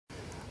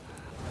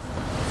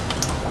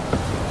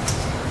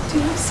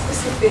any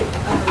specific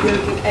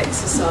yogic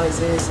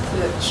exercises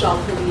that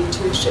sharpen the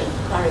intuition,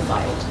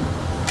 clarify it?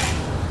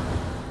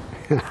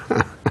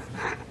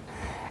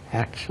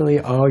 Actually,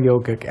 all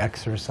yogic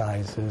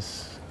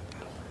exercises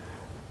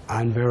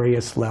on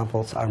various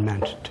levels are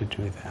meant to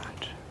do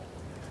that.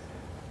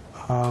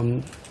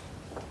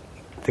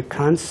 The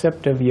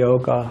concept of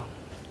yoga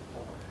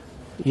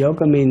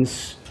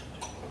means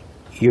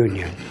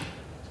union,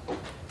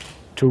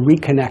 to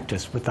reconnect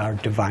us with our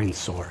divine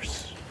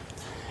source.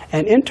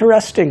 And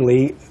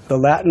interestingly, the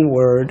Latin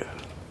word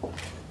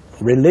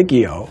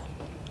religio,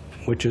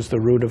 which is the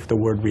root of the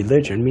word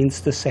religion,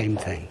 means the same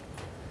thing,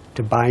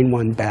 to bind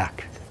one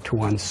back to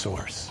one's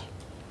source.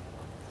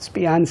 It's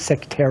beyond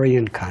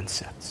sectarian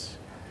concepts,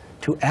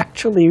 to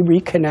actually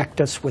reconnect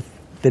us with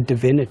the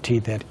divinity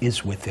that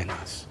is within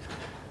us.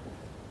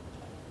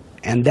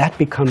 And that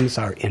becomes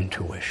our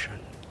intuition.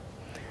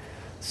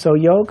 So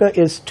yoga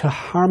is to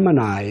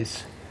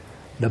harmonize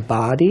the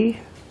body,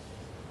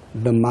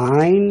 the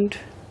mind,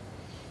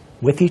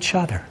 with each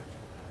other.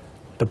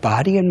 The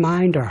body and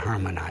mind are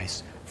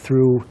harmonized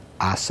through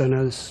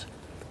asanas,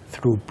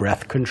 through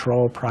breath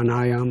control,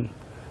 pranayama,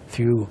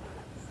 through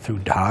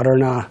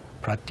dharana,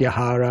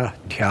 pratyahara,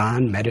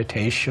 dhyan,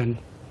 meditation.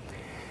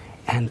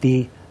 And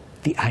the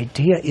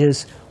idea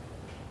is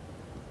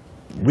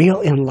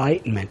real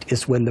enlightenment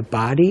is when the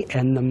body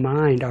and the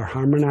mind are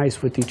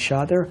harmonized with each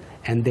other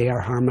and they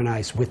are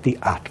harmonized with the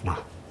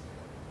Atma,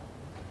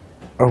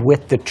 or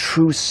with the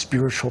true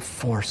spiritual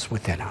force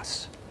within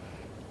us.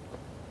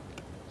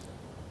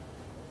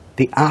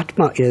 The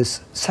Atma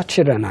is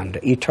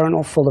satchitananda,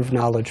 eternal, full of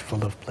knowledge,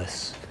 full of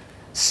bliss.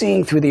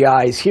 Seeing through the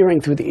eyes,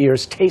 hearing through the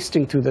ears,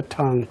 tasting through the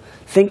tongue,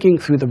 thinking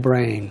through the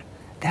brain.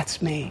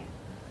 That's me.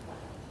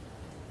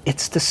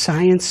 It's the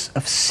science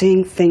of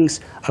seeing things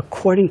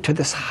according to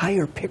this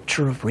higher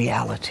picture of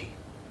reality.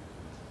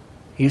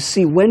 You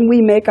see, when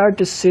we make our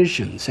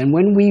decisions and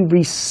when we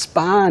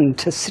respond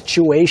to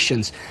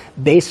situations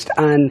based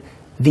on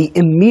the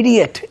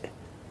immediate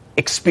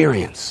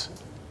experience,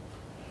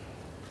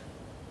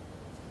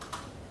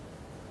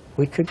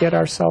 we could get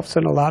ourselves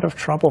in a lot of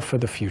trouble for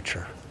the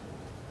future.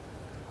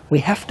 We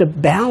have to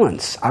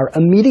balance our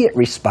immediate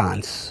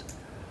response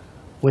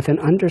with an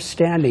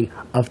understanding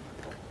of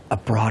a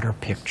broader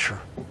picture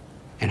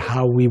and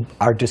how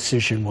our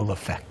decision will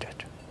affect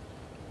it.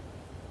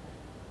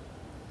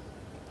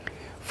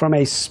 From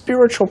a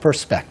spiritual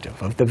perspective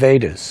of the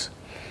Vedas,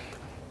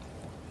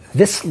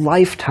 this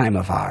lifetime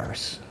of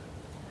ours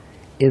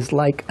is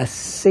like a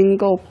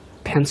single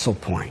pencil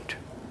point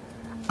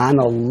on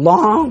a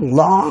long,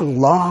 long,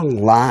 long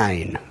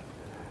line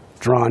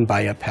drawn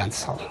by a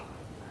pencil,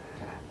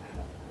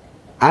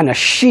 on a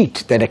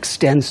sheet that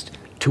extends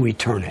to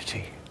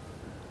eternity.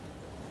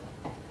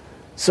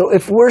 So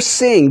if we're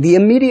seeing the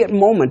immediate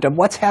moment of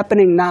what's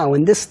happening now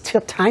in this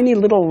tiny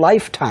little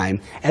lifetime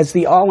as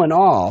the all in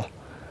all,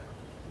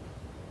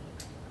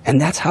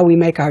 and that's how we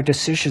make our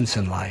decisions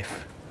in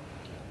life,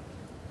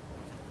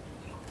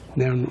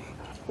 then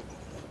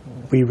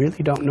we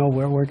really don't know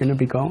where we're going to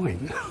be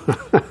going.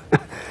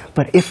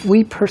 But if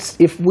we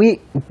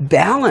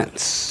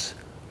balance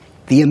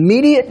the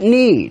immediate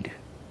need,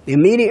 the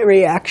immediate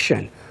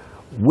reaction,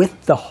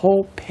 with the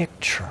whole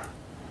picture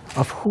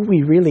of who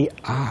we really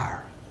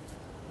are,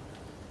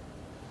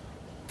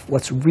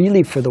 what's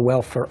really for the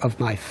welfare of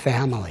my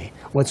family,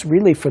 what's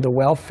really for the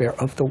welfare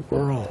of the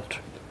world,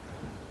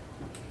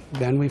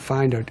 then we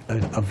find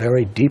a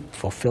very deep,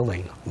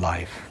 fulfilling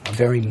life, a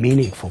very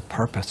meaningful,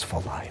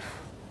 purposeful life.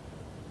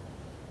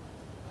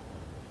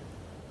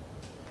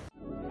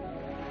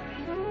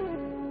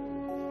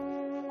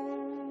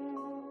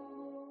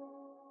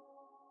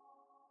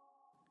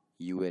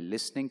 You were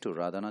listening to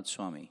Radhanath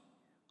Swami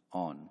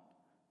on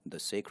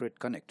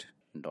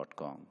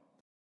thesacredconnect.com.